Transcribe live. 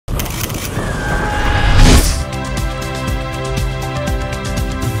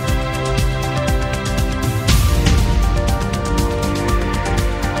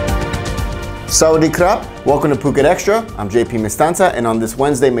Sawadee krap, welcome to PHUKET XTRA. I'm JP Mestanza, and on this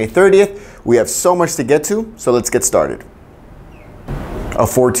Wednesday, May 30th, we have so much to get to, so let's get started. A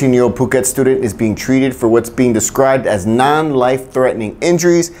 14-year-old Phuket student is being treated for what's being described as non-life-threatening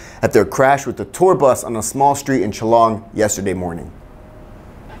injuries after a crash with a tour bus on a small street in Chalong yesterday morning.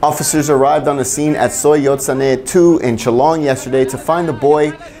 Officers arrived on the scene at Soy Yotsane 2 in Chalong yesterday to find the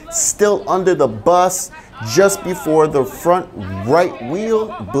boy still under the bus just before the front right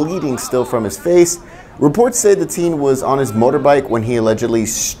wheel, bleeding still from his face. Reports say the teen was on his motorbike when he allegedly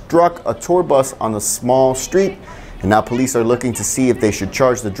struck a tour bus on a small street, and now police are looking to see if they should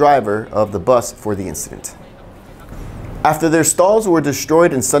charge the driver of the bus for the incident. After their stalls were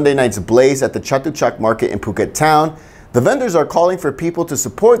destroyed in Sunday night's blaze at the Chatuchak market in Phuket town, the vendors are calling for people to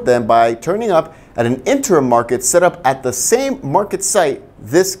support them by turning up at an interim market set up at the same market site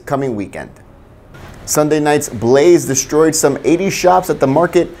this coming weekend. Sunday night's blaze destroyed some 80 shops at the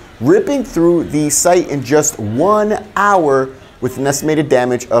market, ripping through the site in just 1 hour with an estimated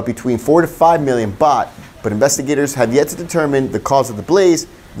damage of between 4 to 5 million baht. But investigators have yet to determine the cause of the blaze,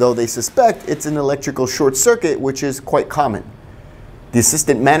 though they suspect it's an electrical short circuit, which is quite common. The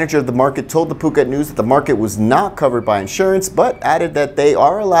assistant manager of the market told the Phuket News that the market was not covered by insurance, but added that they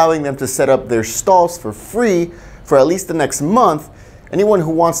are allowing them to set up their stalls for free for at least the next month. Anyone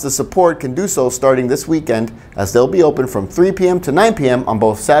who wants to support can do so starting this weekend, as they'll be open from 3 p.m. to 9 p.m. on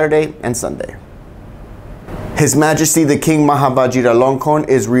both Saturday and Sunday. His Majesty the King Mahavajiralongkorn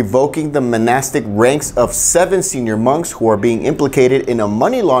is revoking the monastic ranks of 7 senior monks who are being implicated in a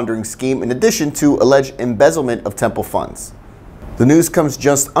money laundering scheme in addition to alleged embezzlement of temple funds. The news comes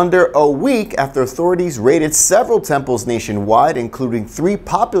just under a week after authorities raided several temples nationwide, including 3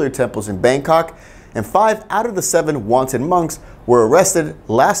 popular temples in Bangkok, and 5 out of the 7 wanted monks were arrested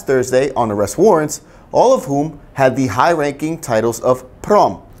last Thursday on arrest warrants, all of whom had the high-ranking titles of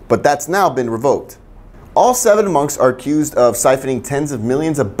Prom, but that's now been revoked. All 7 monks are accused of siphoning tens of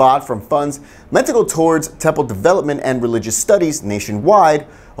millions of baht from funds meant to go towards temple development and religious studies nationwide,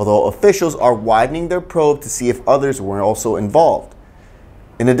 although officials are widening their probe to see if others were also involved.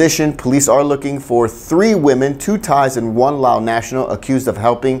 In addition, police are looking for 3 women, 2 Thais and 1 Lao national accused of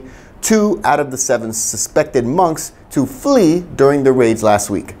helping 2 out of the 7 suspected monks to flee during the raids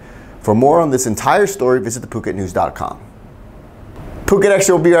last week. For more on this entire story, visit thephuketnews.com. Phuket XTRA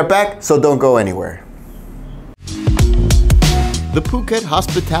will be right back, so don't go anywhere. The Phuket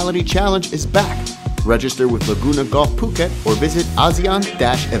Hospitality Challenge is back. Register with Laguna Golf Phuket or visit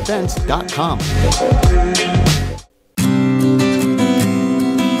ASEAN-events.com.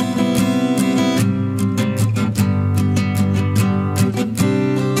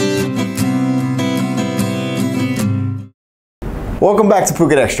 Welcome back to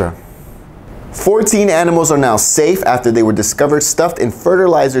PHUKET XTRA. 14 animals are now safe after they were discovered stuffed in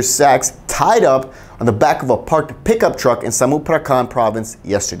fertilizer sacks tied up on the back of a parked pickup truck in Samut Prakan province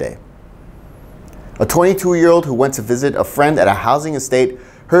yesterday. A 22-year-old who went to visit a friend at a housing estate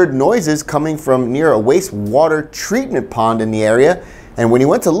heard noises coming from near a wastewater treatment pond in the area, and when he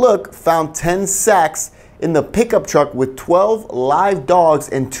went to look, found 10 sacks in the pickup truck with 12 live dogs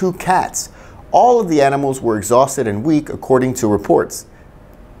and 2 cats. All of the animals were exhausted and weak, according to reports.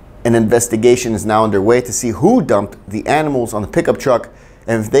 An investigation is now underway to see who dumped the animals on the pickup truck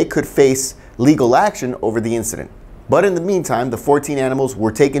and if they could face legal action over the incident. But in the meantime, the 14 animals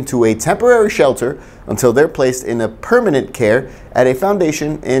were taken to a temporary shelter until they're placed in a permanent care at a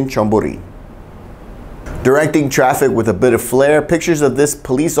foundation in Chonburi. Directing traffic with a bit of flair, pictures of this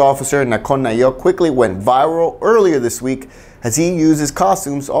police officer in Nakhon Nayok quickly went viral earlier this week as he used his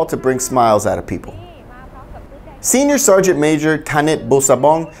costumes all to bring smiles out of people. Senior Sergeant Major Tanit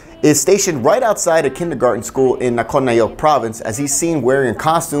Bosabong is stationed right outside a kindergarten school in Nakhon Nayok province as he's seen wearing a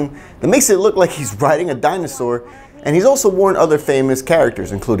costume that makes it look like he's riding a dinosaur, and he's also worn other famous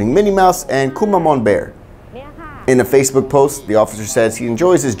characters including Minnie Mouse and Kumamon Bear. In a Facebook post, the officer says he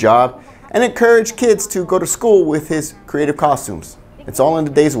enjoys his job and encouraged kids to go to school with his creative costumes. It's all in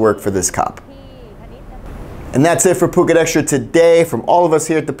the day's work for this cop. And that's it for PHUKET XTRA today. From all of us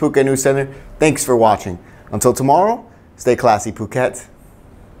here at the Phuket News Center, thanks for watching. Until tomorrow, stay classy, Phuket.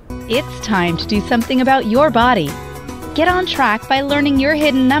 It's time to do something about your body. Get on track by learning your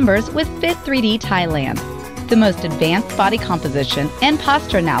hidden numbers with Fit3D Thailand, the most advanced body composition and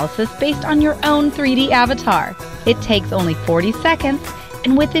posture analysis based on your own 3D avatar. It takes only 40 seconds,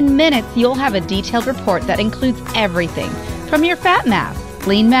 and within minutes, you'll have a detailed report that includes everything from your fat mass,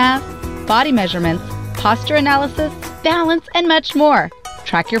 lean mass, body measurements, posture analysis, balance, and much more.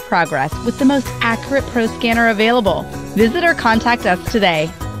 Track your progress with the most accurate Pro Scanner available. Visit or contact us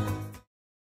today.